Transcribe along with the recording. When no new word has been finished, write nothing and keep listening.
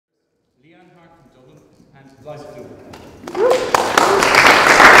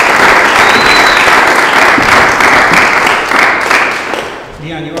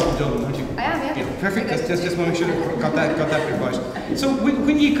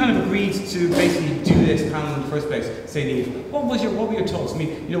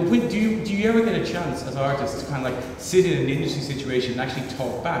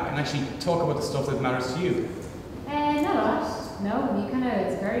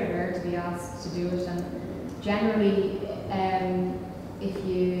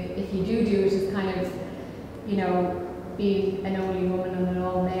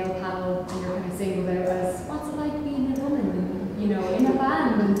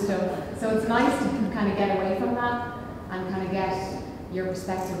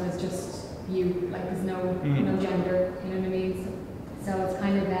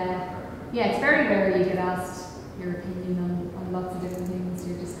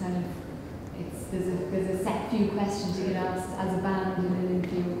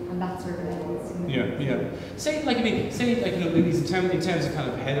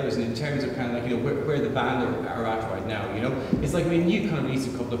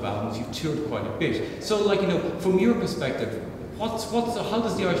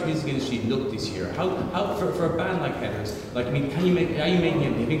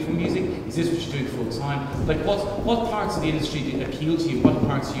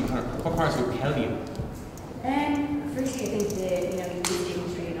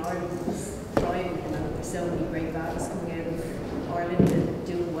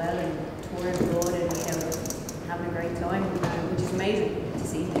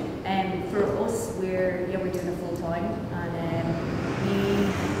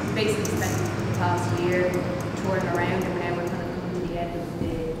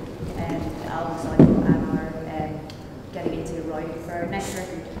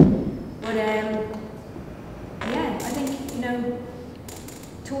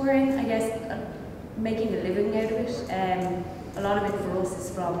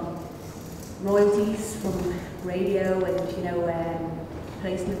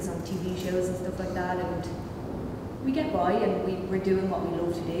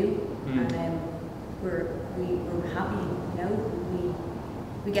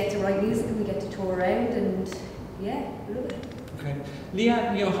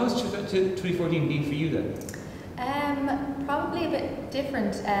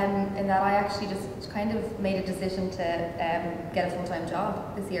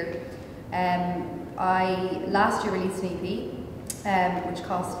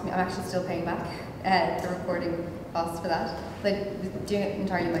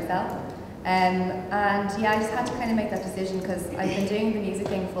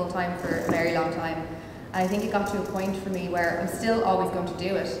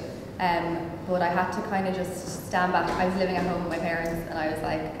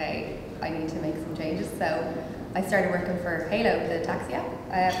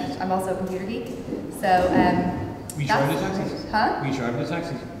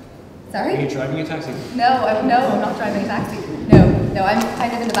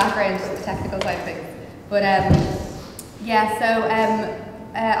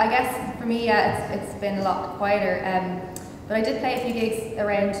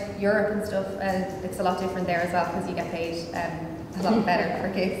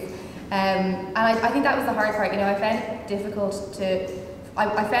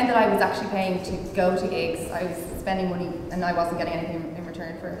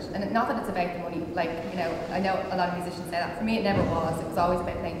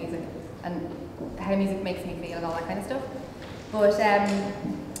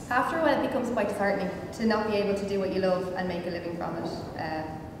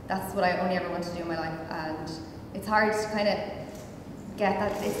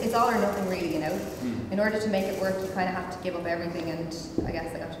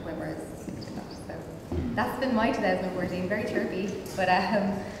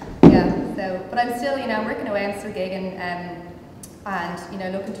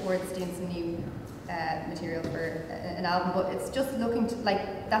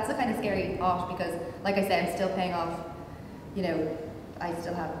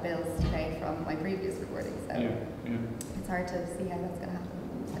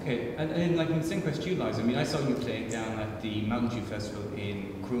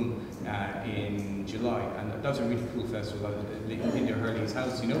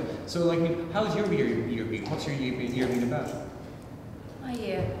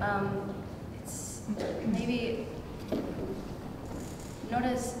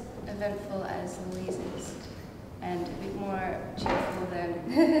and a bit more cheerful than.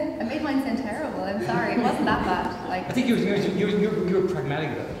 It made mine sound terrible. I'm sorry. It wasn't that bad. Like I think you were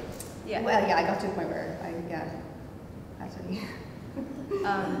pragmatic about it. Yeah. Well, yeah, I got to a point where actually.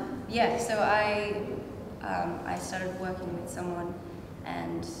 Yeah. So I started working with someone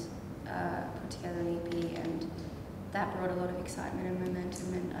and put together an EP, and that brought a lot of excitement and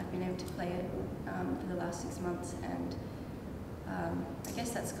momentum, and I've been able to play it for the last 6 months, and I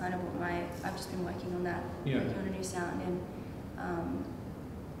guess that's kind of what I've just been working on that, working on a new sound, and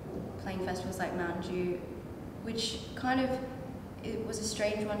playing festivals like Mountain Dew, which kind of, it was a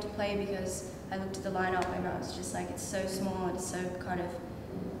strange one to play because I looked at the lineup and I was just like, it's so small, it's so kind of,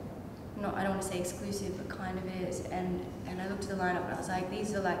 I don't want to say exclusive, but kind of is, and I looked at the lineup and I was like,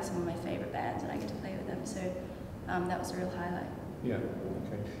 these are like some of my favourite bands and I get to play with them, so that was a real highlight. Yeah,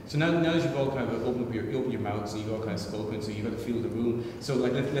 okay. So now that you've all kind of opened your mouths and you've all kind of spoken, so you've got to feel the room. So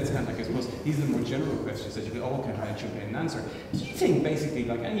like let's kind of like, I suppose these are the more general questions that you can all kind of jump in and answer. Do you think basically,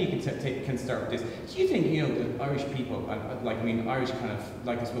 like, and you can start with this, do you think, you know, the Irish people, Irish kind of,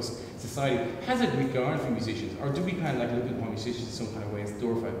 like, I suppose, society, has a regard for musicians, or do we kind of like look upon musicians in some kind of way as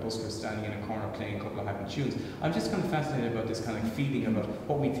glorified buskers standing in a corner playing a couple of happy tunes? I'm just kind of fascinated about this kind of feeling about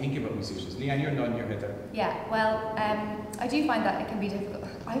what we think about musicians. Leanne, you're nodding your head there. Yeah, well, I do find that it can be difficult.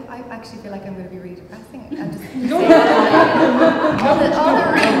 I actually feel like I'm going to be really depressing and just all the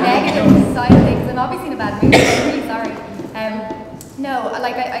really negative side of things. I'm obviously in a bad mood, so I'm really sorry. No,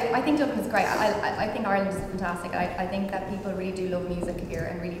 like I think Dublin is great. I think Ireland is fantastic. I think that people really do love music here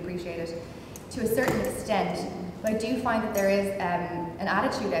and really appreciate it to a certain extent. But I do find that there is an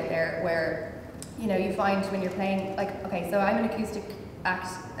attitude out there where, you know, you find when you're playing, like, okay, so I'm an acoustic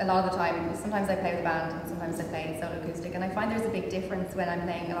act a lot of the time. Sometimes I play with a band and sometimes I play solo acoustic, and I find there's a big difference when I'm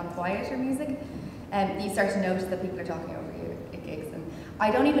playing a lot quieter music. You start to notice that people are talking over you at gigs, and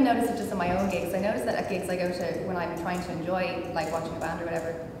I don't even notice it just on my own gigs. I notice that at gigs I go to when I'm trying to enjoy, like watching a band or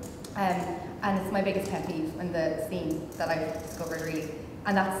whatever, and it's my biggest pet peeve in the scene that I've discovered, really.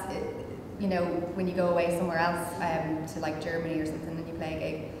 And that's, you know, when you go away somewhere else, to like Germany or something, and you play a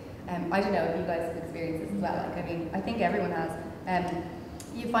gig. I don't know if you guys have experienced this as well. Like, I mean, I think everyone has.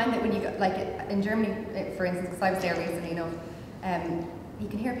 You find that when you go, like in Germany, for instance, because I was there recently enough, you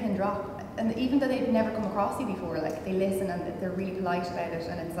can hear a pin drop, and even though they've never come across you before, like they listen and they're really polite about it,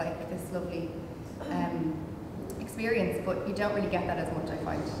 and it's like this lovely experience. But you don't really get that as much, I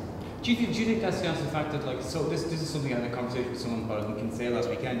find. Do you think that's down to the fact that, like, so this is something I had a conversation with someone about in Kinsale last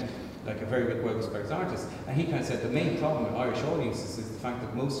weekend, like a very well-respected artist, and he kind of said the main problem with Irish audiences is the fact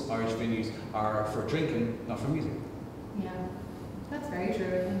that most Irish venues are for drinking, not for music. Yeah, that's very true.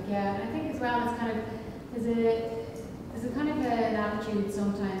 I think, yeah, and I think as well it's kind of there's a kind of an attitude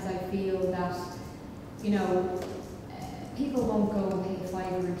sometimes I feel that, you know, people won't go and pay €5 to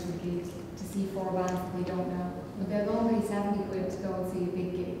a gig to see 4 bands that they don't know, but they'll go and pay £70 to go and see a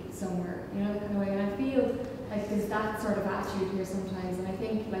big gig somewhere, you know, that kind of way. And I feel like there's that sort of attitude here sometimes, and I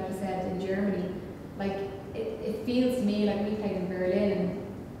think, like you said, in Germany, like it feels to me like we played in Berlin and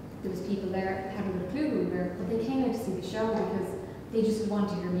there was people there hadn't a clue who we were, but they came out to see the show because they just want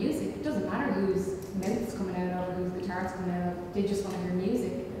to hear music. It doesn't matter whose mouth's coming out of or whose guitar's coming out of, they just want to hear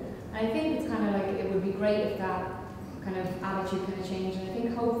music. And I think it's kind of like, it would be great if that kind of attitude kind of changed, and I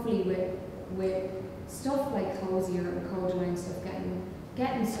think hopefully with stuff like Cozier and Codeline stuff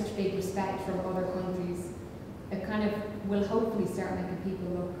getting such big respect from other countries, it kind of will hopefully start making people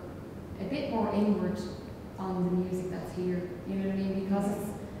look a bit more inward on the music that's here, you know what I mean? Because it's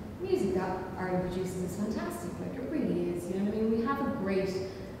music that Ireland produces is fantastic, like it really is, you know what I mean? We have a great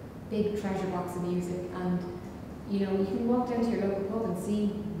big treasure box of music, and you know, you can walk down to your local pub and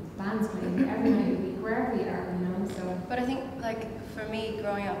see bands playing every night of the week, wherever you are, you know, so. But I think, like, for me,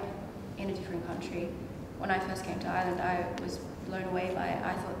 growing up in a different country, when I first came to Ireland, I was blown away by it.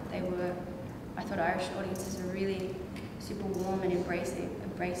 I thought Irish audiences are really super warm and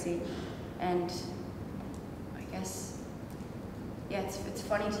embracing, and I guess, yeah, it's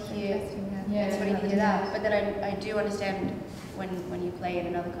funny to hear. Yeah, it's funny to hear that. But then I do understand when you play in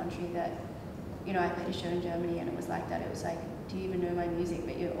another country that, you know, I played a show in Germany and it was like that. It was like, do you even know my music?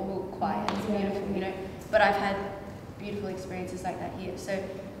 But you're all quiet. It's beautiful, you know. But I've had beautiful experiences like that here. So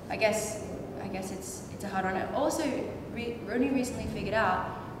I guess it's a hard one. I also only recently figured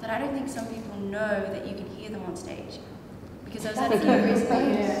out that I don't think some people know that you can hear them on stage. Because I was at a gig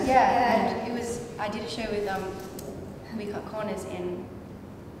recently. Yeah, and I did a show with We Cut Corners in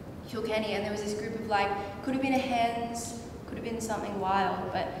Kilkenny, and there was this group of, like, could have been a Hens, could have been something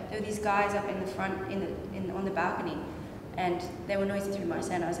wild, but there were these guys up in the front on the balcony, and they were noisy through my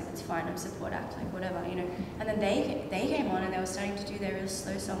set. I was like, it's fine, I'm support act, like whatever, you know. And then they came on and they were starting to do their real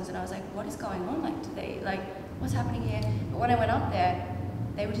slow songs, and I was like, what is going on? Like, do they, like, what's happening here? But when I went up there,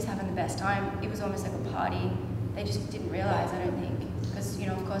 they were just having the best time. It was almost like a party. They just didn't realise, I don't think. Because, you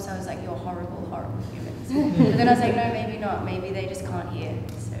know, of course I was like, you're horrible, horrible humans. But then I was like, no, maybe not. Maybe they just can't hear.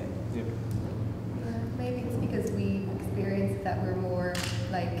 So. Yeah. Maybe it's because we experience that we're more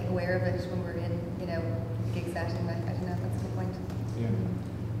like aware of it when we're in, you know, a gig setting. Like, I don't know, that's a good point. Yeah.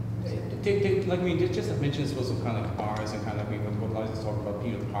 Like, I mean, just that mentions was some kind of like bars and kind of, I mean, what Liza's talking about,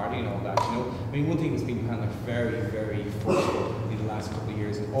 people partying and all that, you know. I mean, one thing that's been kind of like very, very forceful in the last couple of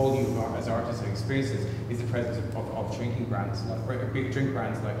years, and all you as artists have experienced is the presence of drinking brands, like big drink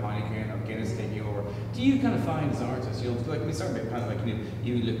brands like Heineken or Guinness taking over. Do you kind of find as artists, you know, like we start kind of like,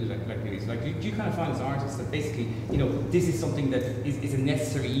 you look like Louise, like do you kind of find as artists that basically, you know, this is something that is a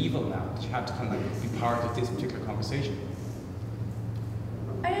necessary evil now, that you have to kind of like be part of this particular conversation?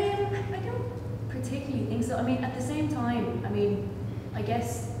 I don't particularly think so. I mean, at the same time, I mean, I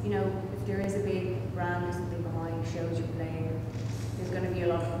guess, you know, if there is a big brand or something behind shows you're playing, there's going to be a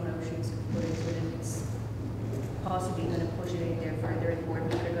lot of promotions put into it, and it's possibly going to push it in there further, and more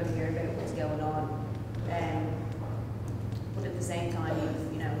people are going to hear about what's going on. But at the same time,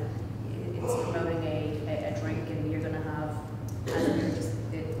 you know, it's promoting a drink, and you're going to have, as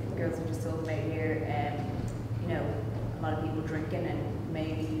the girls have just talked about here, you know, a lot of people drinking, and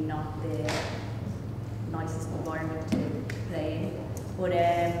maybe not the nicest environment to play in. But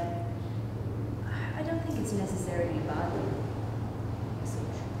I don't think it's necessarily bad as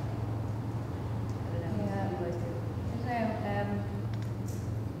such. I don't know. Yeah. What do you guys think? I don't know.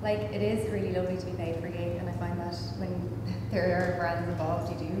 Like, it is really lovely to be paid for a gig, and I find that when there are brands involved,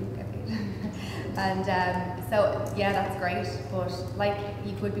 you do get paid. And so, yeah, that's great, but like,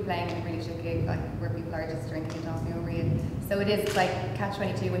 you could be playing a really shit gig, like, where people are just drinking and talking over you. So it is like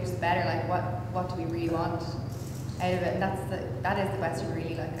catch-22, which is better, like, what do we really want out of it? And that is the question,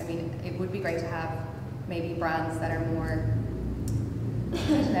 really. Like, I mean, it would be great to have maybe brands that are more, I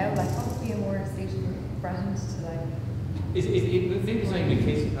don't know, like, what would be a more suitable brand to, like, Maybe it's not even a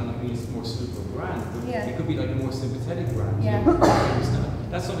case of kind of like a more suitable brand, but yeah. it could be like a more sympathetic brand. Yeah. You know?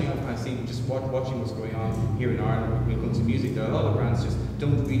 That's something I've kind of seen just watching what's going on here in Ireland when it comes to music. That a lot of brands just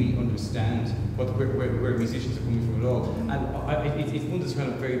don't really understand where musicians are coming from at all. And it's one of those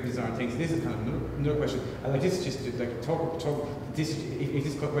kind of very bizarre things. This is kind of another question. And like this is just like talk. This if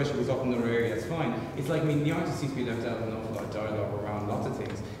this question goes off in another area, that's fine. It's like, I mean, the artist seems to be left out of an awful lot of dialogue around lots of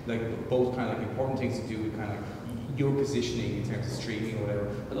things, like both kind of like important things to do with kind of like your positioning in terms of streaming or whatever,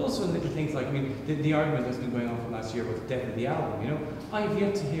 but also little things like, I mean, the argument that's been going on for last year about the death of the album, you know, I have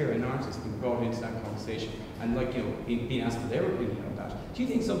yet to hear an artist being brought into that conversation and, like, you know, being asked for their opinion on that. Do you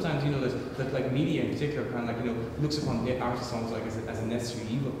think sometimes, you know, that like media in particular kind of like, you know, looks upon the artist songs like as a necessary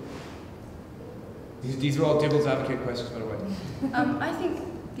evil? These are all devil's advocate questions, by the way. I think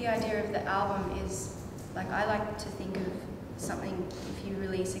the idea of the album is, like, I like to think of something, if you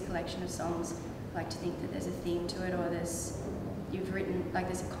release a collection of songs, I like to think that there's a theme to it, or there's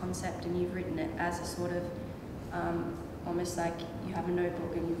a concept and you've written it as a sort of, almost like you have a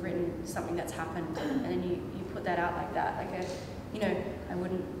notebook and you've written something that's happened, and then you put that out like that. Like you know,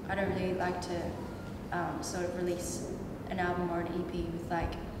 I don't really like to sort of release an album or an EP with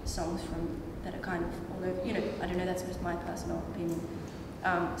like songs that are kind of all over, you know, I don't know, that's just my personal opinion.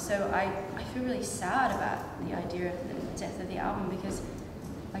 So I feel really sad about the idea of the death of the album, because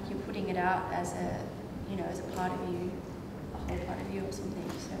like you're putting it out as a, you know, as a part of you, a whole part of you or something.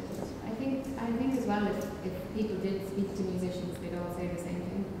 So I think as well, if people did speak to musicians, they'd all say the same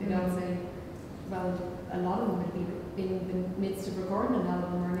thing. They'd all say, well, a lot of them would be in the midst of recording an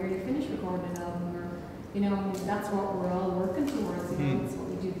album or nearly finished recording an album, or, you know, I mean, that's what we're all working towards, you know, it's what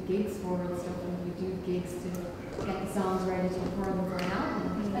we do the gigs for and stuff, and we do the gigs to get the songs ready to record them for an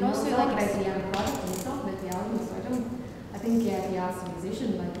album. And also, it's like, not about the end product, and it's not about the album, so I think, yeah, if you ask a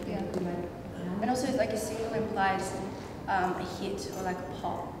musician, like, yeah. it'd be like, you know. And also, like, a single implies a hit or like a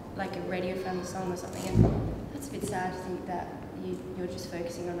pop, like a radio-friendly song or something, and that's a bit sad to think that you're just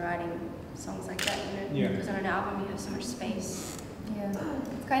focusing on writing songs like that, you know? Yeah. Because on an album you have so much space. Yeah,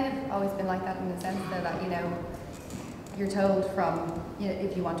 it's kind of always been like that in the sense though that, you know, you're told from, you know,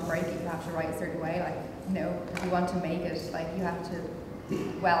 if you want to break it, you have to write a certain way. Like, you know, if you want to make it, like, you have to,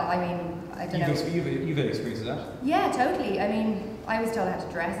 well, I mean, I don't know. You've had experience of that? Yeah, totally. I mean, I was told I had to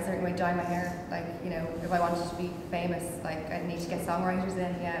dress a certain way, dye my hair. Like, you know, if I wanted to be famous, like, I'd need to get songwriters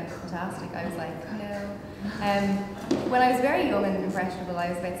in. Yeah, it was fantastic. I was like, no. When I was very young and impressionable, I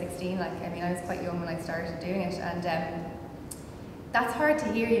was about 16. Like, I mean, I was quite young when I started doing it, and that's hard to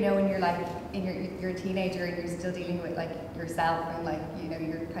hear, you know, when you're like you're a teenager and you're still dealing with like yourself, and like, you know,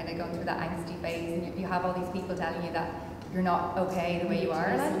 you're kind of going through that angsty phase, and you have all these people telling you that you're not okay the way you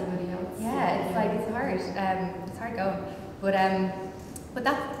are. Like, yeah, it's like it's hard going. But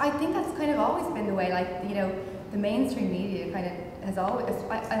that's, I think that's kind of always been the way. Like, you know, the mainstream media kind of has always.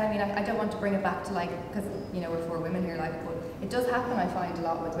 I mean, I don't want to bring it back to like, because you know we're for women here, like, but it does happen. I find a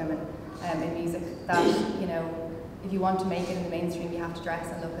lot with women in music that, you know, if you want to make it in the mainstream, you have to dress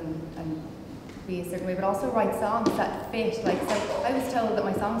and look and be a certain way, but also write songs that fit. Like, so I was told that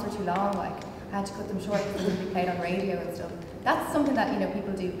my songs were too long. Like, I had to cut them short because they would be played on radio and stuff. That's something that, you know,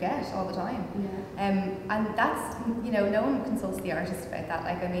 people do get all the time. Yeah. And that's, you know, no one consults the artist about that.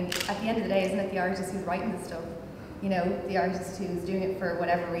 Like, I mean, at the end of the day, isn't it the artist who's writing the stuff? You know, the artist who's doing it for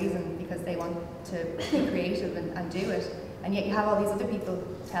whatever reason because they want to be creative and do it. And yet you have all these other people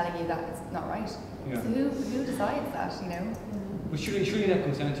telling you that it's not right. Yeah. So who decides that, you know? Well, surely that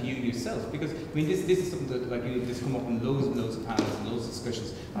comes down to you yourself, because I mean this is something that, like, you know, this come up in loads and loads of panels and loads of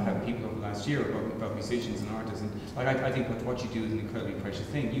discussions I've had with people over the last year about musicians and artists, and like I think what you do is an incredibly precious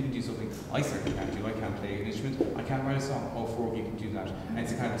thing. You can do something I certainly can't do. I can't play an instrument. I can't write a song. All four of you can do that, and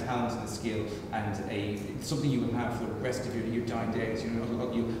it's a kind of talent and a skill and it's something you will have for the rest of your dying days. You know,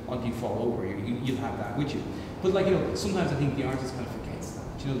 until you fall over, you'll have that with you. But like, you know, sometimes I think the artist kind of forgets that.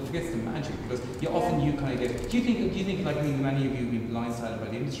 You know, forgets the magic, because often you kind of get. Do you think like, I mean, many of you have been blindsided by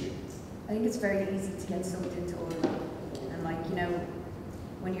the industry? I think it's very easy to get sucked into all of that. And like, you know,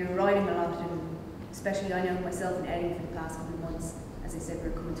 when you're writing a lot, and especially I know myself and Eddie for the past couple of months, as I said, we're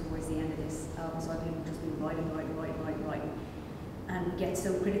coming towards the end of this album, so I've just been writing, and get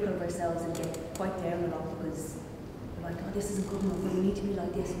so critical of ourselves and get quite down a lot because we're like, oh, this isn't good enough, we need to be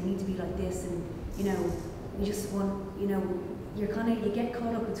like this, we need to be like this, and you know, you just want, you know, you get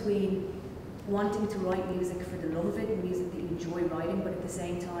caught up between wanting to write music for the love of it, and music that you enjoy writing, but at the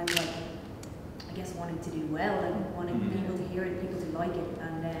same time, like, I guess wanting to do well and wanting people to hear it, people to like it,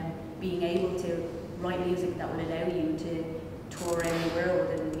 and being able to write music that will allow you to tour around the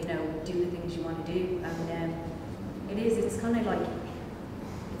world and, you know, do the things you want to do. And it's kind of like,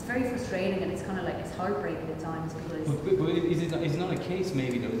 it's very frustrating, and it's kind of like, it's heartbreaking at times because. But is it not a case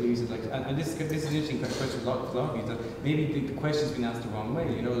maybe though, Louise, like, and this is an interesting question for a lot of you, that maybe the question's been asked the wrong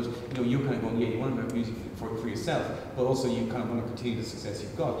way. You know, you're kind of going, yeah, you want to make music for yourself, but also you kind of want to continue the success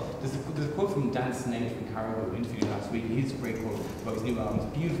you've got. There's a quote from Dan Snell from Carol, who interviewed last week. He's a great quote about his new album,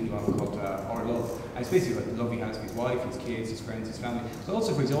 his beautiful new album called Our Love. And it's basically about the love he has for his wife, his kids, his friends, his family, but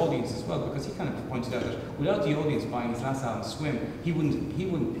also for his audience as well, because he kind of pointed out that without the audience buying his last album, Swim, he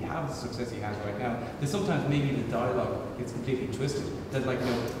wouldn't have the success he has right now. That sometimes maybe the dialogue gets completely twisted. That, like, you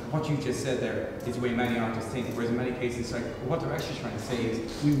know, what you just said there is the way many artists think, whereas in many cases, like, what they're actually trying to say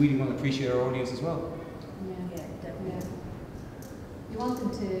is we really want to appreciate our audience as well. Yeah, definitely. Yeah. You want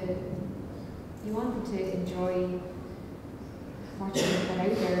them to enjoy what you put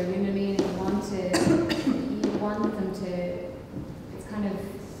out there, you know what I mean? You want them to, it's kind of,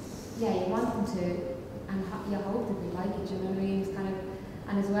 yeah, you want them to, and you hope that they like it, you know what I mean? It's kind of,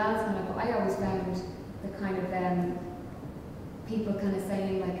 and as well, it's kind of, I always found the kind of, people kind of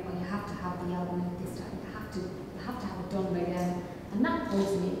saying like, oh, you have to have the album at this time, you have to have it done by then, and that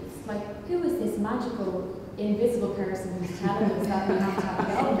bugs me. It's like, who is this magical, invisible person who's telling us that we have to have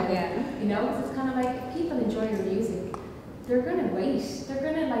the album? Yeah. You know, because it's kind of like, if people enjoy your music, they're going to wait.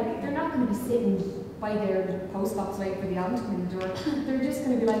 They're not going to be sitting by their postbox waiting for the album to come in the door. They're just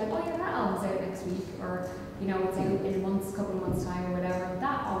going to be like, oh yeah, that album's out next week, or, you know, it's out in a couple of months' time, or whatever.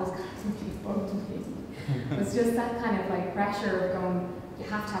 That always kind of really bugged me. It's just that kind of like pressure of going, you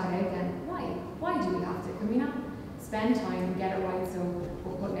have to have it out then. Why? Why do we have to? Can we not spend time and get it right so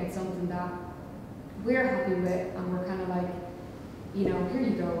we're putting out something that we're happy with, and we're kind of like, you know, here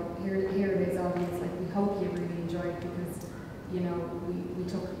you go, here it is, audience. Like, we hope you really enjoy it because, you know, we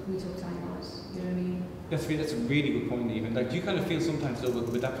took time on it. You know what I mean? That's a really good point, even. Like, do you kind of feel sometimes though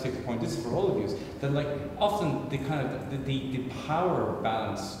with that particular point, this is for all of you, that like often the kind of the power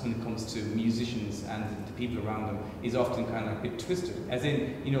balance when it comes to musicians and the people around them is often kind of a bit twisted. As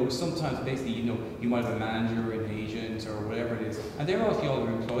in, you know, sometimes basically, you know, you might have a manager or an agent or whatever it is, and they're obviously all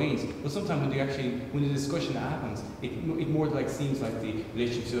your employees. But sometimes when the discussion happens, it more like seems like the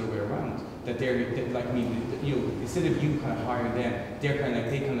relationship's the other way around. That they're like, I mean, you know, instead of you kind of hiring them,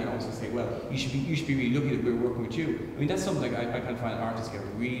 they kind of also say, well, you should be really lucky that we're working with you. I mean, that's something I kind of find artists get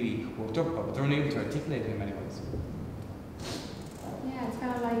really worked up about, but they're unable to articulate it in many ways. Yeah, it's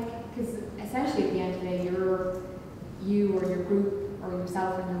kind of like, because essentially at the end of the day, you or your group or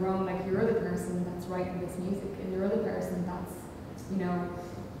yourself on your own, like, you're the person that's writing this music, and you're the person that's, you know,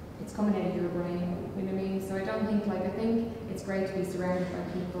 it's coming out of your brain, you know what I mean? So I think it's great to be surrounded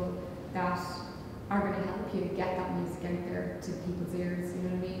by people that are going to help you get that music out there to people's ears, you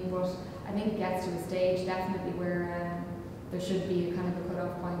know what I mean? But I think it gets to a stage definitely where there should be a kind of a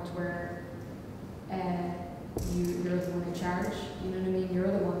cut-off point where you're the one in charge, you know what I mean?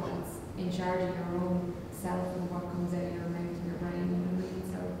 You're the one that's in charge of your own self and what comes out of your mouth and your brain, you know what I mean?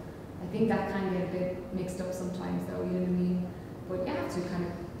 So I think that can get a bit mixed up sometimes though, you know what I mean? But you have to kind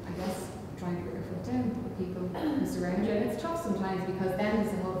of, I guess, try and put your foot down with people who surround you. And it's tough sometimes because then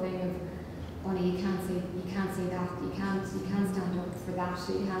there's the whole thing of, oh no, you can't say that, you can't stand up for that,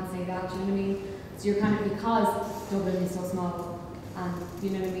 you can't say that, you know what I mean? So you're kind of, because Dublin is so small, and you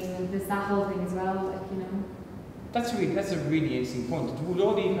know what I mean, and there's that whole thing as well, like, you know. That's a really interesting point. Would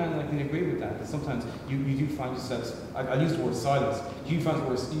all of you kind of can agree with that? That sometimes you do find yourselves, I use the word silence, you find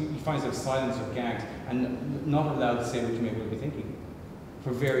yourself silenced or gagged and not allowed to say what you may well be thinking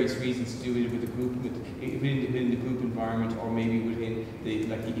for various reasons to do with the group, within the group environment, or maybe within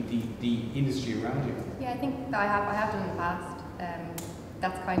the industry around you. Yeah, I think that I have done in the past.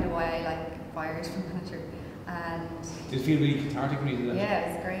 That's kind of why I like fired from manager. And did it feel really cathartic when you did that? yeah,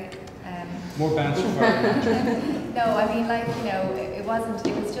 it was great. More bands from fire manager? No, I mean, like, you know, it wasn't,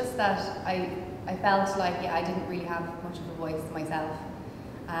 it was just that I felt like, yeah, I didn't really have much of a voice myself.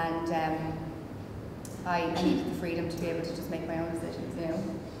 And I needed the freedom to be able to just make my own decisions, you know.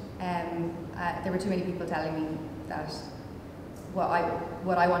 There were too many people telling me that what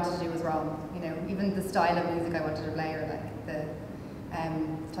I wanted to do was wrong, you know. Even the style of music I wanted to play, or like the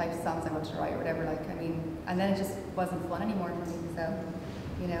types of songs I wanted to write, or whatever. Like, I mean, and then it just wasn't fun anymore for me. So,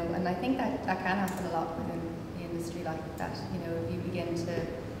 you know, and I think that can happen a lot within the industry like that. You know, if you begin to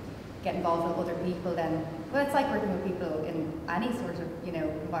get involved with other people, then, well, it's like working with people in any sort of, you know,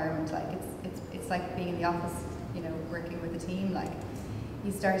 environment. Like it's like being in the office, you know, working with a team. Like,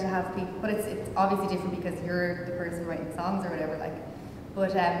 you start to have people, but it's obviously different because you're the person writing songs or whatever. Like,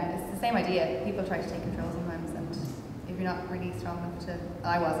 but it's the same idea. People try to take control sometimes, and if you're not really strong enough to,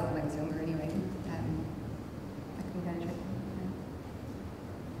 I wasn't when I was younger anyway. That can be kind of tricky.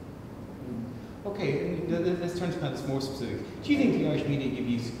 Okay, let's turn to kind of more specific. Do you think the Irish media give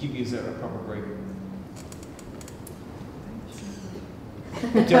you a proper break?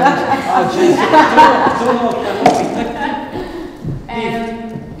 Don't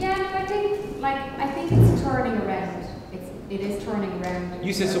I think it's turning around. It is turning around.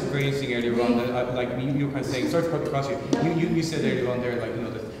 You said something very interesting earlier on. That, you were kind of saying, sorry to cut across you. You said earlier on there, like, you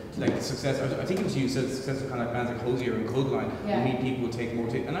know, that like the success. I think it was you said the success of kind of like bands like Hosier and Codeline. Yeah. I mean, people would take more.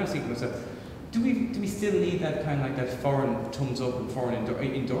 And I was thinking to myself, do we still need that kind of like that foreign thumbs up and foreign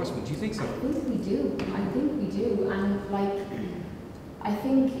endorsement? Do you think so? I think we do. And like, I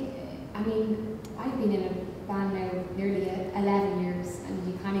mean, I've been in a band now nearly 11 years, and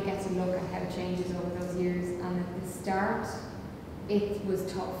you kind of get to look at how it changes over those years. And at the start, it was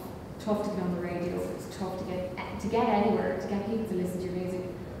tough to get on the radio. It was tough to get anywhere, to get people to listen to your music.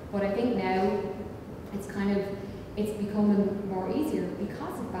 But I think now it's becoming more easier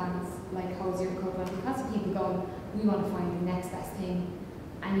because of bands like Hosier and Copeland, because of people going, we want to find the next best thing.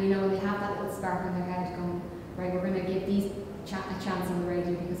 And you know, they have that little spark in their head going, right, we're going to give these a chance on the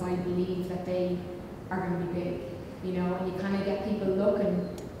radio because I believe that they are going to be big, you know. And you kind of get people looking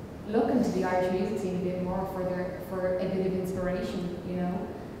to the Irish music scene a bit more for a bit of inspiration, you know.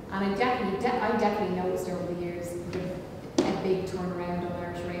 And I definitely noticed over the years a big turnaround on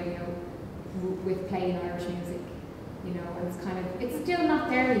Irish radio with playing Irish music, you know. And it's still not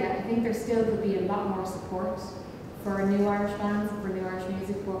there yet. I think there still could be a lot more support for new Irish bands, for new Irish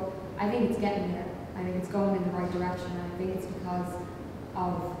music, but I think it's getting there. I think it's going in the right direction, and I think it's because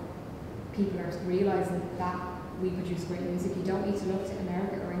of people are realising that we produce great music. You don't need to look to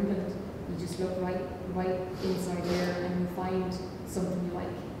America or England. You just look right inside there and you find something you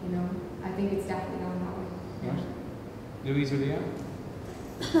like, you know. I think it's definitely going that way. Right. Louise or Leanne?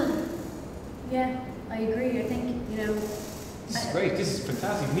 Yeah, I agree. I think, you know... This is great. This is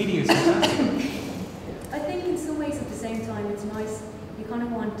fantastic. Media is fantastic. I think in some ways at the same time it's nice. You kind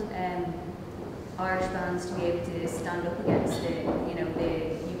of want Irish bands to be able to stand up against the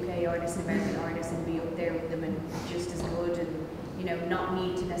UK artists and American artists and be up there with them and just as good, and, you know, not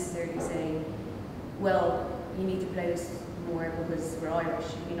need to necessarily say, well, you need to play us more because we're Irish.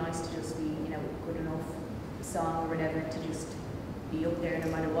 It'd be nice to just be, you know, good enough song or whatever to just be up there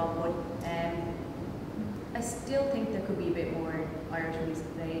no matter what. But I still think there could be a bit more Irish music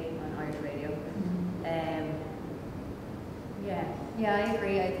played on Irish radio. Yeah, I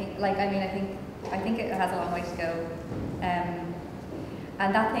agree. I think it has a long way to go.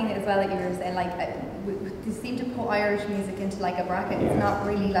 And that thing as well that you were saying, like, they seem to put Irish music into like a bracket. It's not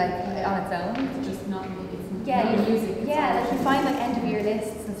really like on its own. It's just not. It's Yeah, no music. It's like Irish. you find like end of year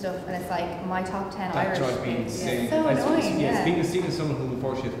lists and stuff, and it's like my top 10 That Irish. drives me insane. So annoying. Yeah, speaking of someone who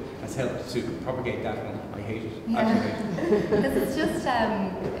unfortunately has helped to propagate that one, I hate it. Yeah. Absolutely hate it. Because it's just,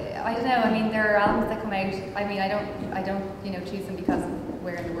 I don't know. I mean, there are albums that come out. I mean, I don't, choose them because of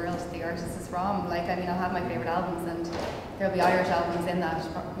where in the world the artist is from. Like, I mean, I'll have my favorite albums, and there'll be Irish albums in that,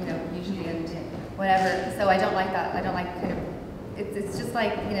 usually, and whatever. So I don't like that. I don't like kind of. It's just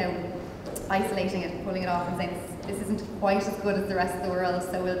like isolating it, pulling it off, and saying this isn't quite as good as the rest of the world.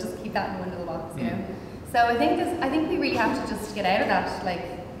 So we'll just keep that in one little box, you know. So I think we really have to just get out of that like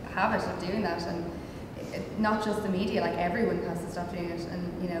habit of doing that, and not just the media, like everyone has to stop doing it.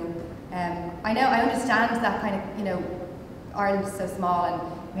 And I understand that kind of Ireland is so small and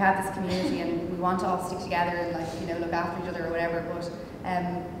we have this community and we want to all stick together and look after each other or whatever, but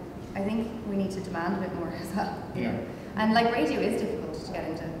I think we need to demand a bit more as well. And like radio is difficult to get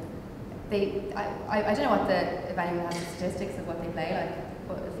into. I don't know if anyone has the statistics of what they play like,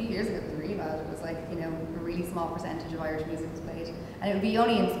 but a few years ago it was really bad. It was like a really small percentage of Irish music was played, and it would be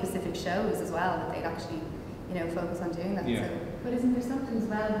only in specific shows as well that they'd actually focus on doing that. Yeah. So. But isn't there something as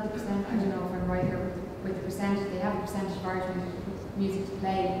well with the percent? I don't know if I'm right here with the percentage. They have a percentage of Irish music to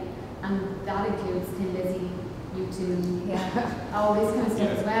play, and that includes Thin Lizzy, U2, all this kind of stuff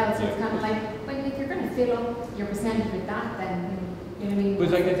as well. So it's kind of like, if you're going to fill up your percentage with that, then you know what I mean. But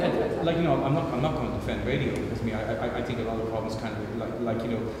I'm not going to defend radio, because I think a lot of problems kind of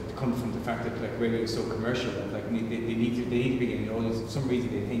come from the fact that like radio is so commercial that like they need to be getting the audience. For some reason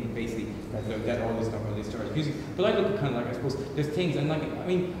they think basically that audience is not going to listen to Irish music. But I look at kind of I suppose there's things, and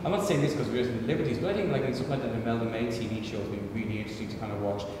I'm not saying this because we're in liberties, but I think in something like that Imelda May TV show has been really interesting to kind of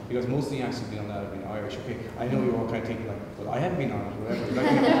watch, because most of the acts who've been on that have been Irish. Okay, I know you're all kind of thinking like, well, I haven't been on it or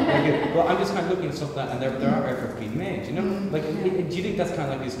whatever. Well, I'm just kind of looking at stuff that, and there are efforts being made, do you think that's kind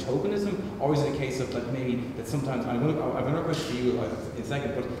of like this tokenism, or is it a case of like maybe that sometimes, I've another question for you in a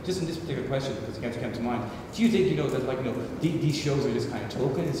second, but just in this particular question, because it came to mind, do you think that these shows are just kind of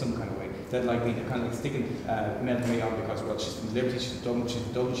token in some kind of way, that like they're kind of like sticking Imelda May on because she's from Liberty, she's Dublin, she's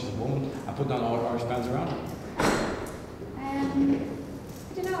a woman, and putting on all Irish bands around her? I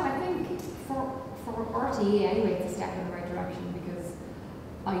think for RTE anyway, it's a step in the right direction, because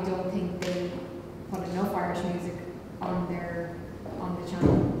I don't think they put enough Irish music on the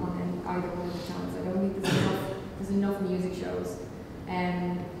channel, on either one of the channels. I don't think there's enough music shows.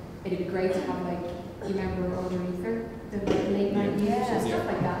 It'd be great to have you remember Older Ether, the late night music show, stuff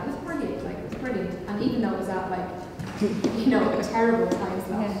like that. It was brilliant, it was brilliant. And even though it was at a terrible time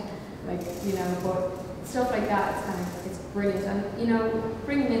slot, but stuff like that, it's brilliant. And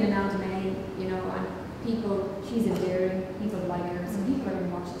bringing in an Imelda May, and people, she's endearing, people like her, so people are going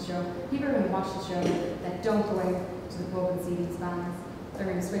to watch the show. People are going to watch the show that don't go out to the pub and see these bands. They're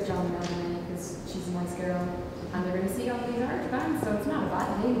going to switch on Imelda May because she's a nice girl, and they're going to see all these Irish bands. So it's not a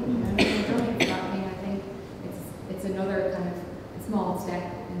bad thing. I don't think it's a bad thing. I think it's another kind of small step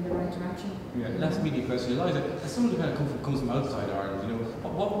in the right direction. Yeah, last media question, Liza. As someone who kind of comes from outside Ireland,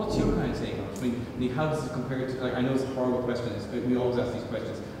 what's your kind of take on it? I mean, how does it compare to I know it's a horrible question. We always ask these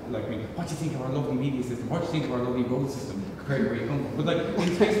questions. What do you think of our lovely media system? What do you think of our lovely road system compared to where you come from? But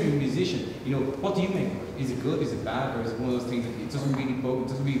in the case of a musician, what do you make of it? Is it good? Is it bad? Or is it one of those things that it doesn't really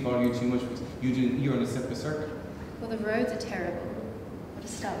bother you too much because you're on a separate circuit? Well, the roads are terrible. I'll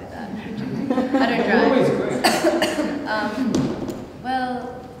just start with that. I don't drive. Always great. Well,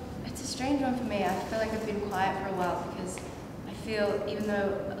 it's a strange one for me. I feel like I've been quiet for a while because I feel, even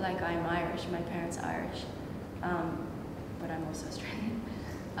though I'm Irish, my parents are Irish, but I'm also Australian.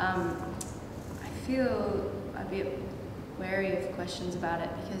 I feel a bit wary of questions about it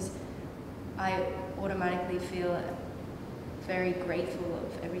because I automatically feel very grateful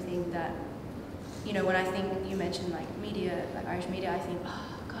of everything that, when I think, you mentioned media, Irish media, I think,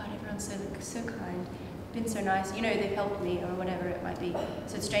 oh God, everyone's so kind, been so nice, they've helped me or whatever it might be.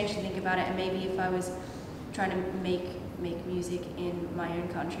 So it's strange to think about it, and maybe if I was trying to make music in my own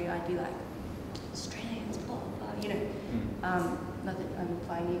country, I'd be like, Australians, blah, blah, not that I'm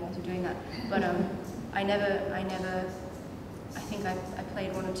implying you guys are doing that, but I think I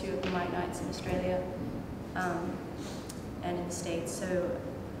played one or two of the Might Nights in Australia and in the States, so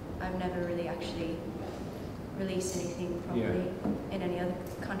I've never really actually released anything properly in any other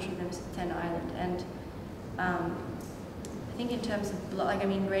country than Ireland. And I think in terms of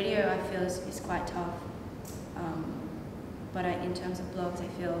radio I feel is quite tough, but in terms of blogs I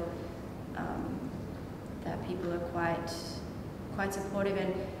feel that people are quite supportive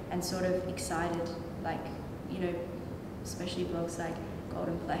and sort of excited, especially blogs like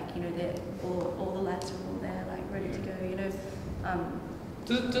Golden Black, they're all the lads are all there, ready to go,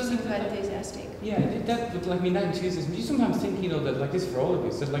 Doesn't quite enthusiastic. Yeah, that, but like, I mean, that enthusiasm, you sometimes think, you know, that like this for all of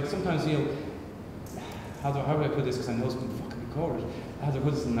us, that like sometimes, you know, how do I put this, because I know it's going to fucking be covered, how do I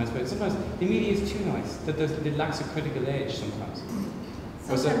put this in a nice way, sometimes the media is too nice, that it lacks a critical edge sometimes.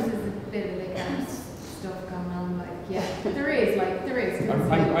 Sometimes there's a bit of like stuff going on, like, yeah, there is. I'm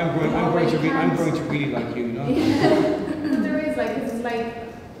going to really like you, you know? Yeah. But there is, like, it's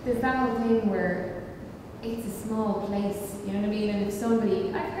like, there's that whole thing where it's a small place, you know what I mean? And if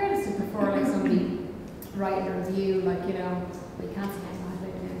somebody, I've heard this before, like somebody writing a review, like, you know, well, you can't say that,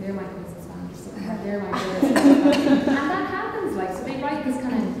 like, they're my business man or something, or they're my business man. And that happens, like, so they write this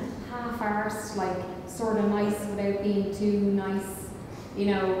kind of half-arsed, like, sort of nice without being too nice, you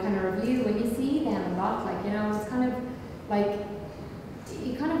know, kind of review. When you see them a lot, like, you know, it's kind of like,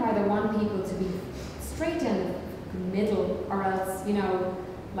 you kind of either want people to be straight down the middle, or else, you know,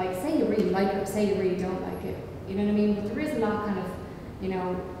 like, say you really like it, or say you really don't like it, you know what I mean? But there is a lot kind of, you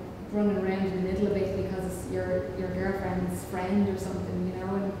know, running around in the middle a bit because it's your girlfriend's friend or something, you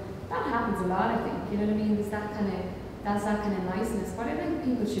know, and that happens a lot, I think, you know what I mean? That's that kind of niceness. But I think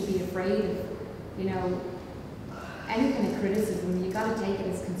people should be afraid of, you know, any kind of criticism. You got to take it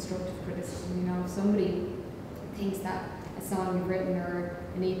as constructive criticism, you know. If somebody thinks that a song you've written or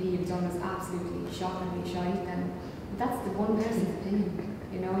an EP you've done is absolutely shockingly shite, then that's the one person's opinion,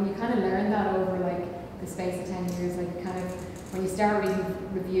 you know. And you kind of learn that over like the space of 10 years. Like, you kind of, when you start reading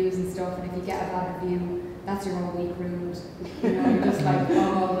reviews and stuff, and if you get a bad review, that's your whole week ruined. You know, you're just like,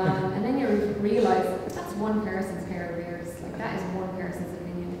 oh man. And then you realise that's one person's pair of ears. Like, that is one person's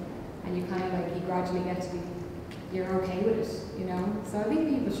opinion, and you kind of like, you gradually get to be, you're okay with it, you know. So I think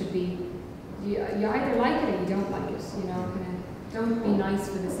people should be, you either like it or you don't like it, you know. Kind of, don't be nice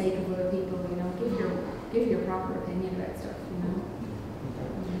for the sake of other people, you know. Give your proper opinion about stuff, you know.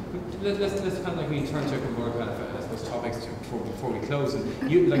 Let's kind of like we turn to a couple more kind of I suppose topics before we close.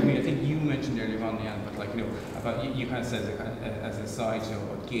 And you, like, I mean, I think you mentioned earlier on, Leanne, but like, you know, about you kind of said as a side, you know,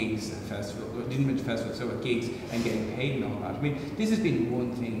 about gigs and festivals. You didn't mention festivals, so about gigs and getting paid and all that. I mean, this has been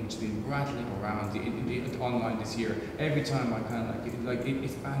one thing which has been rattling around the online this year. Every time I kind of like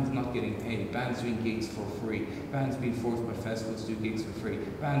it's bands not getting paid, bands doing gigs for free, bands being forced by festivals to do gigs for free,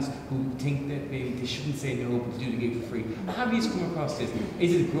 bands who think that maybe they shouldn't say no but do the gig for free. How have you come across this?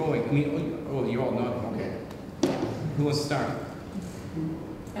 Is it growing? I mean, oh, you all know. Okay. Who wants to start?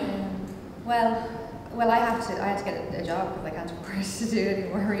 Well, I had to get a job because I can't afford to do it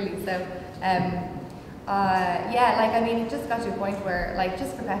anymore, really. So, yeah, like, I mean, it just got to a point where, like,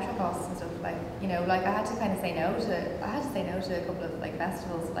 just for petrol costs and stuff, like, you know, like, I had to kind of say no to a couple of like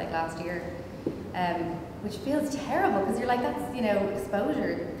festivals like last year, which feels terrible because you're like, that's, you know,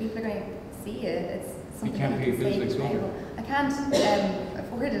 exposure. People are going to see it. It's something you can't pay your bills exposure. I can't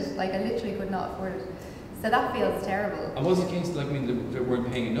afford it. Like, I literally could not afford it. So that feels terrible. And was it the case, like, I mean, they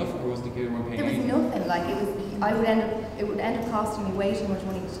weren't paying enough, or was it the case they weren't paying anything? There was nothing. Like, it would end up costing me way too much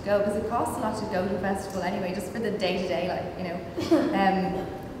money to go, because it costs a lot to go to a festival anyway, just for the day-to-day, like, you know,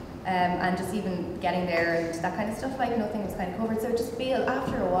 and just even getting there and that kind of stuff. Like, nothing was kind of covered. So it just feel,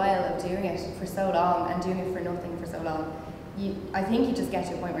 after a while of doing it for so long and doing it for nothing for so long, I think you just get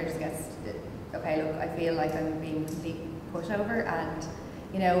to a point where it just gets, okay, look, I feel like I'm being completely pushover, and,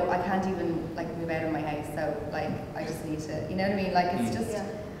 you know, I can't even, like, move out of my house, so, like, I just need to, you know what I mean? Like, it's just,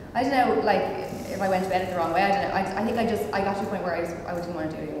 I don't know, like, if I went to bed the wrong way, I don't know. I think I got to a point where I didn't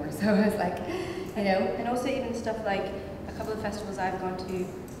want to do it anymore, so I was like, you know. And also even stuff like a couple of festivals I've gone to,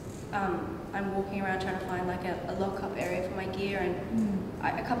 I'm walking around trying to find, like, a lock-up area for my gear, and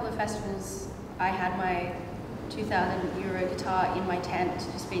a couple of festivals, I had my €2,000 guitar in my tent,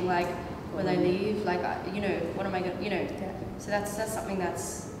 just being like, will I leave? Like, you know, what am I going to, you know. Yeah. So that's something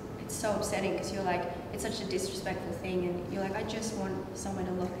it's so upsetting, because you're like, it's such a disrespectful thing, and you're like, I just want somewhere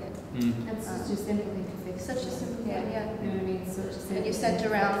to lock it. It's such a simple thing to fix. Such a simple thing, yeah. You know what I mean? Such a simple and you sent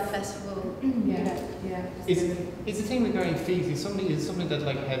around the festival. Yeah. It's the thing regarding fees. It's something that,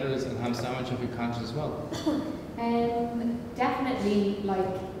 like, Heathers and Ham Sandwich have been conscious as well. Definitely,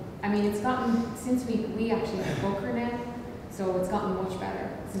 like, I mean, it's gotten, since we actually have a booker now, so it's gotten much better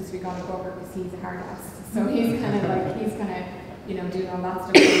since we got a booker, because he's a hard ass. So he's kind of, you know, doing all that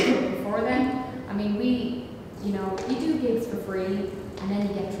stuff. Before then, I mean, you know, you do gigs for free, and then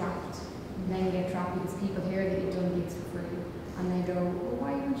you get trapped. And then you get trapped because people hear that you've done gigs for free, and they go, well,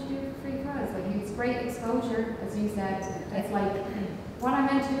 why don't you do it for free? Because, like, it's great exposure, as you said. It's like, what I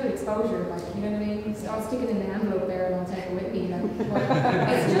meant to do with exposure, like, you know what I mean? So I'll stick it in the envelope there and I'll take it with me, you know.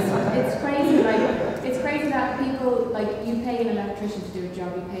 It's crazy, like, it's crazy that people, like, you pay an electrician to do a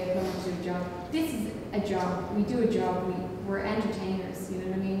job, you pay a plumber to do a job. This is a job, we do a job, we're entertainers, you know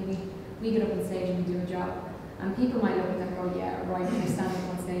what I mean? We get up on stage and we do a job. And people might look at them and go, yeah, right, and they stand up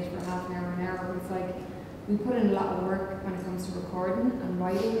on stage for half an hour, but it's like, we put in a lot of work when it comes to recording and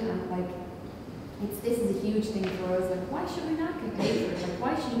writing, and like, this is a huge thing for us. Like, why should we not get paid for it? Like,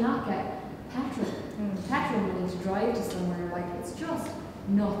 why should you not get petrol money to drive to somewhere? Like, it's just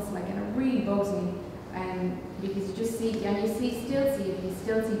nuts. Like, and it really bugs me. Because you just see, and you still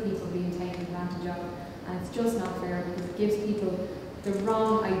see people being taken advantage of, and it's just not fair because it gives people the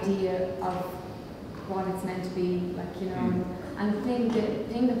wrong idea of what it's meant to be, like, you know. And the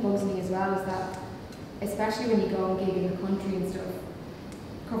thing that bugs me as well is that, especially when you go and gig in the country and stuff,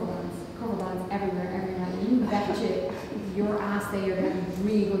 cover bands everywhere, every night. You bet your ass that you're getting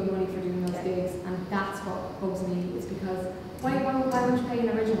really good money for doing those gigs, and that's what bugs me. It's because why would you pay an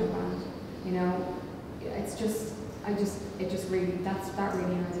original band? You know, it's just, that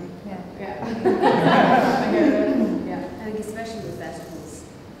really annoys me. Yeah. I think especially with festivals,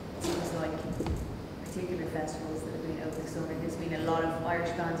 it seems like particular festivals that have been over the summer, there's been a lot of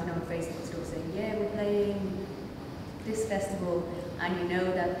Irish bands, you know, on Facebook and stuff saying, yeah, we're playing this festival, and you know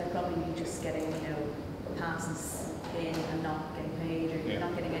that they're probably just getting, you know, passes in and not getting paid or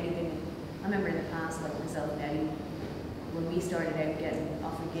not getting anything. I remember in the past, like myself and Ellie, when we started out getting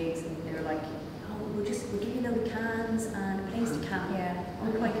offered gigs, and they were like, we'll give you a load of cans and a place to camp. Yeah.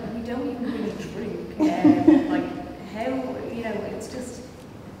 And we're like, we don't even really drink. Like, how, you know, it's just,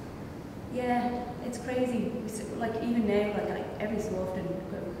 yeah, it's crazy. Like, even now, like, every so often, a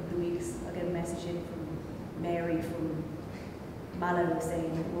couple of weeks, I'll get a message in from Mary from Mallow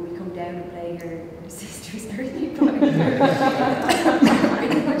saying, will we come down and play your sister's birthday party?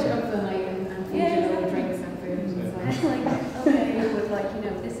 Pretty much up the night and feed you load of drinks and food. It's like, okay, but like, you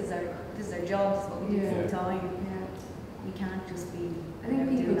know, this is our job, this is what we do full time. Yeah. We can't just be. I think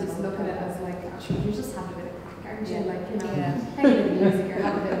people just look at it as like, actually, you're just having a bit of crack, aren't you? Like, you know, Yeah. playing the music or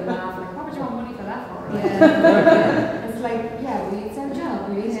having a bit of a laugh. Like, what would you want money for that for? Like, it's like, it's our job.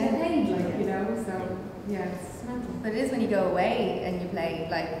 We need to get paid, like, you know. So it's mental. But it is when you go away and you play,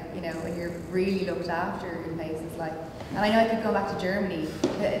 like, you know, when you're really looked after in places like, and I know I keep going back to Germany.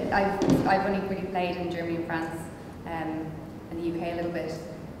 I've only really played in Germany and France, and the UK a little bit.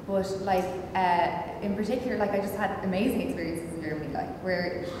 But like, in particular, like, I just had amazing experiences in Germany, like,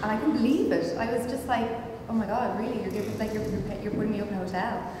 and I couldn't believe it. I was just like, oh my God, really? You're putting me up in a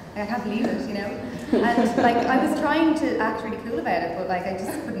hotel? Like, I can't believe it, you know? And like, I was trying to act really cool about it, but like, I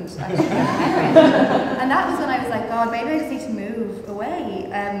just couldn't actually get my head around it. And that was when I was like, God, maybe I just need to move away.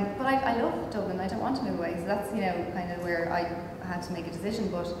 But I love Dublin. I don't want to move away. So that's, you know, kind of where I had to make a decision.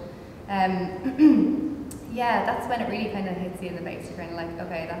 But yeah, that's when it really kind of hits you in the face. You're kind of like,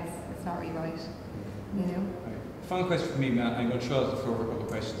 okay, it's not really right, you know? Right. Final question for me, Matt. I'm going to throw out the floor for a couple of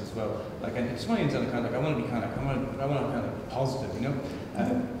questions as well. Like, I just want to kind of like, I want to be kind of positive, you know?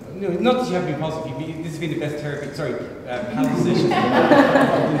 No, not that you have to be positive. This has been the best panel session the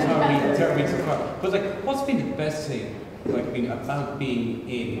entire week so far. But like, what's been the best thing, like, about being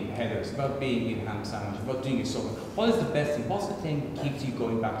in Heathers, about being in Ham Sandwich, about doing your solo? What is the best thing? What's the thing that keeps you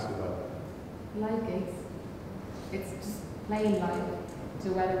going back to the well? Live gigs. It's just playing live.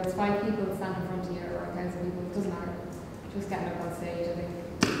 So whether it's 5 people that stand in front of you or 1,000 people, it doesn't matter. Just getting up on stage, I think,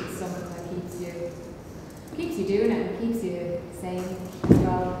 is something that keeps you doing it and keeps you sane as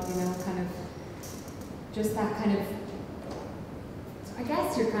well. You know, kind of just that kind of. I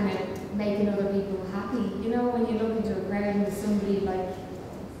guess you're kind of making other people happy. You know, when you look into a crowd and there's somebody like,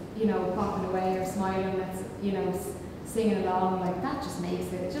 you know, popping away or smiling, that's, you know, singing along, like, that just makes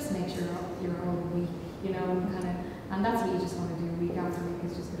your own week. You know, and that's what you just want to do week after week,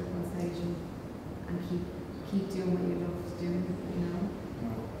 is just get up on stage and keep doing what you love doing, you know.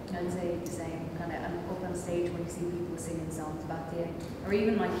 I'd say the same, kind of, and up on stage when you see people singing songs back to you, or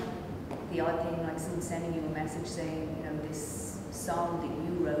even like the odd thing, like someone sending you a message saying, you know, this song that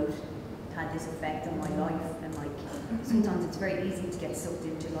you wrote had this effect on my life, and like sometimes it's very easy to get sucked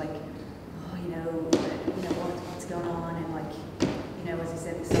into like, oh, you know what's going on, and like, you know, as I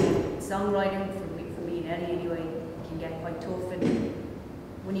said, songwriting for me and Ellie anyway can get quite tough, and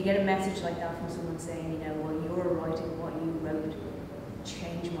when you get a message like that from someone saying, you know, well, you're writing what you wrote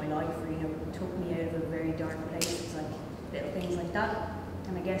changed my life, or, you know, took me out of a very dark place, it's like little things like that.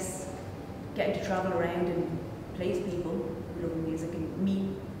 And I guess getting to travel around and play to people who love music and meet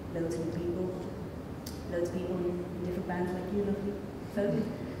loads of people in different bands like you, lovely folk.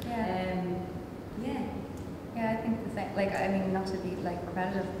 Yeah, I think the same. Like, I mean, not to be like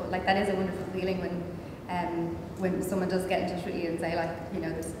repetitive, but like, that is a wonderful feeling when someone does get in touch with you and say, like, you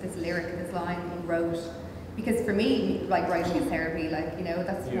know, this lyric, this line you wrote. Because for me, like, writing is therapy. Like, you know,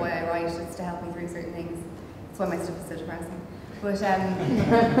 that's why I write. It's to help me through certain things. That's why my stuff is so depressing. But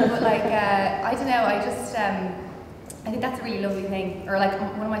like I don't know. I just I think that's a really lovely thing. Or like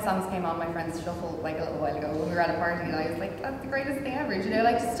one of my songs came on my friend's shuffle like a little while ago when we were at a party, and I was like, that's the greatest thing ever. You know,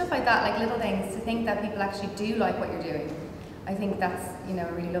 like just stuff like that, like little things. To think that people actually do like what you're doing, I think that's, you know,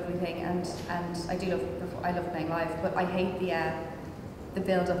 a really lovely thing. And I love playing live, but I hate the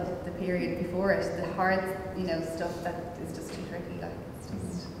build up, the period before it, the hard, you know, stuff that is just too tricky. Like it's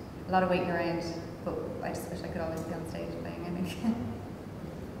just a lot of waiting around. But I just wish I could always be on stage playing, I think.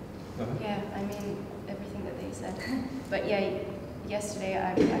 Yeah, I mean, everything that they said. But yeah, yesterday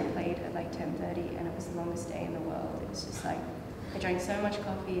I played at like 10:30 and it was the longest day in the world. It was just like, I drank so much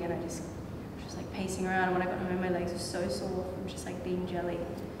coffee and I just was just like pacing around, and when I got home my legs were so sore from just like being jelly.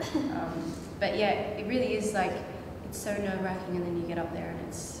 But yeah, it really is like, it's so nerve-wracking, and then you get up there and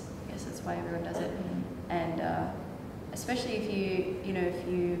it's, I guess that's why everyone does it. And especially if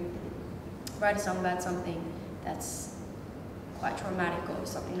you write a song about something that's quite traumatic or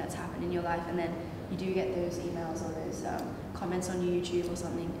something that's happened in your life, and then you do get those emails or those comments on YouTube or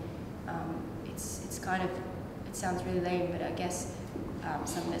something. It's kind of, it sounds really lame, but I guess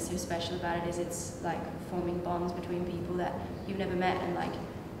something that's so special about it is it's like forming bonds between people that you've never met, and like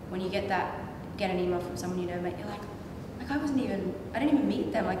when you get an email from someone you never met, you're like I didn't even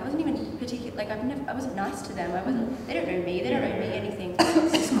meet them. Like I wasn't even particular. Like I wasn't nice to them. They don't know me. They don't know me anything.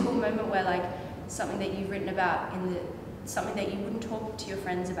 It's this cool moment where like something that you've written about something that you wouldn't talk to your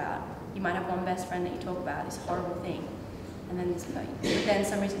friends about. You might have one best friend that you talk about this horrible thing, and then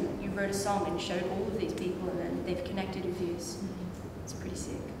some reason you wrote a song and showed all of these people, and then they've connected with you. It's pretty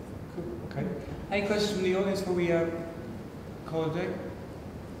sick. Cool. Okay. Any questions from the audience before we call it a day?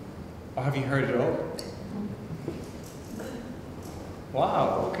 Or have you heard it all?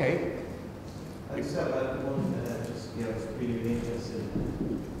 Wow, okay. I just have one, really interested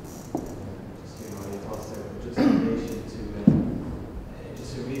in, your thoughts there, but just in relation to,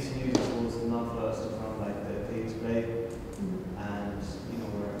 just in recent years, I suppose, an awful lot of stuff around like the pay to play, and,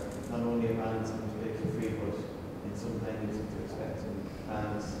 where not only are bands having to play for free, but in some venues they're expecting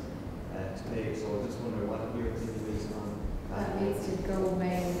bands to pay, so I just wonder what your opinion is on that. That needs to go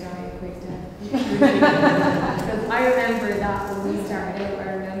away and die a quick death. Because I remember that when we started out, I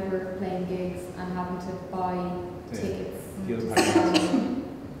remember playing gigs and having to buy tickets.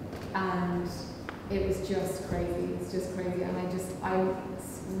 And it was just crazy. It's just crazy. And I'm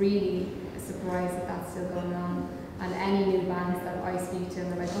really surprised that that's still going on. And any new bands that I speak to,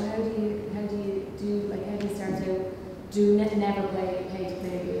 they're like, oh, how do you start out? Never pay to play a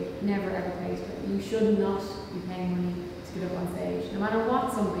gig. Never ever pay to play. You should not be paying money to get up on stage. No matter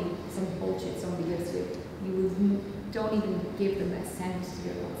what some bullshit somebody gives you, don't even give them a cent to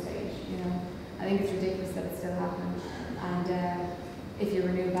get up on stage, I think it's ridiculous that it's still happening. And if you're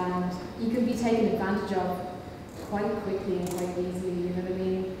a new band, you can be taken advantage of quite quickly and quite easily, you know what I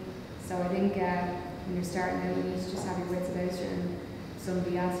mean? So I think when you're starting out, you need to just have your wits about you, and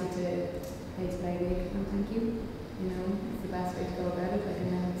somebody asks you to pay to play a gig, no thank you. It's the best way to go about it. And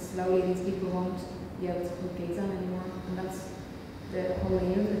then slowly these people won't be able to put gigs on anymore, and that's the whole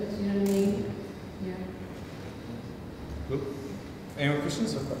aim of it, you know what I mean? Yeah. Cool. Any more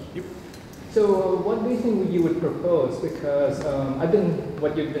questions? Yep. So what do you think you would propose? Because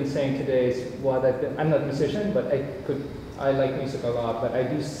what you've been saying today is I'm not a musician, but I like music a lot, but I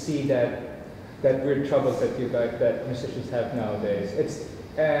do see that weird troubles that musicians have nowadays.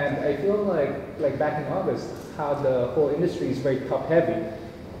 And I feel like back in August, how the whole industry is very top heavy,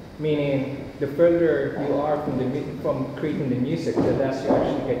 meaning the further you are from creating the music, the less you're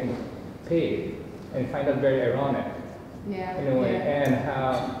actually getting paid, and I find that very ironic. Yeah. In a way, and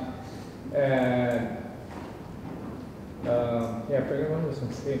how. I forget what I was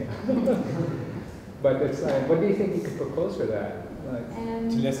going to say now. But it's like, what do you think you could propose for that?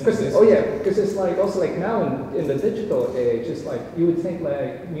 Because it's like also like now in the digital age, it's like you would think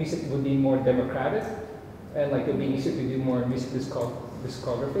like music would be more democratic, and like it would be easier to do more music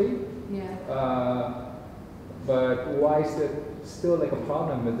discography. Yeah. But why is it still like a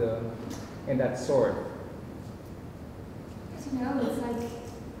problem in that sort? I don't know. It's like,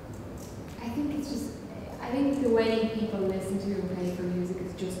 I think the way people listen to and pay for music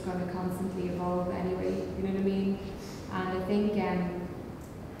is just going to constantly evolve anyway. You know what I mean? And I think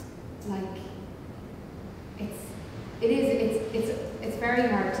it's very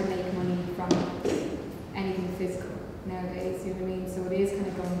hard to make money from anything physical nowadays. You know what I mean? So it is kind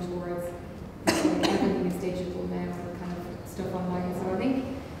of going towards everything is digital now and kind of stuff online. So I think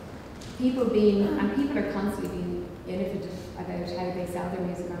people are constantly being innovative about how they sell their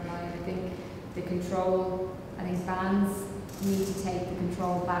music online. I think bands need to take the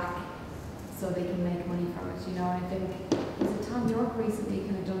control back so they can make money from it, you know. And I think Tom York recently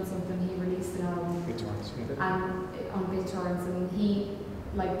kind of done something. He released an album and on BitTorrents, and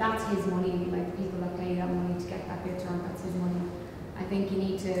that's his money. Like people that pay that money to get that BitTorrent, that's his money. I think you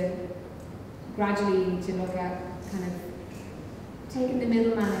need to gradually look at kind of taking the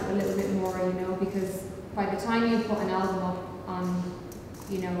middleman out a little bit more, you know, because by the time you put an album up on,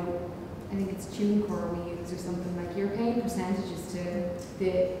 you know, I think it's TuneCore we use or something, like you're paying percentages to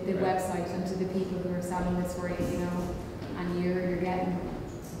the website and to the people who are selling this for you, you know, and you're getting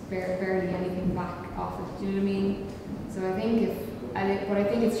barely anything back off it. Do you know what I mean? So I think but I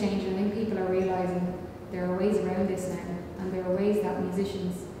think it's changing. I think people are realising there are ways around this now, and there are ways that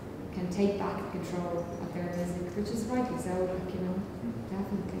musicians can take back control of their music, which is rightly so, like, you know,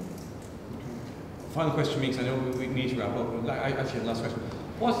 definitely. Final question, because I know we need to wrap up. Actually, last question.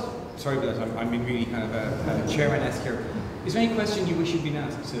 Sorry about that, I'm being really kind of chairman-esque here. Is there any question you wish you'd been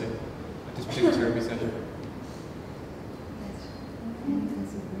asked today at this particular therapy session?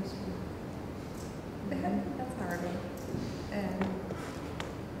 That's hard.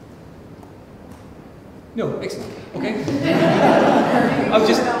 No, excellent. Okay. I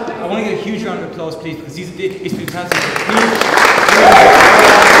want to get a huge round of applause, please, because it's been fantastic.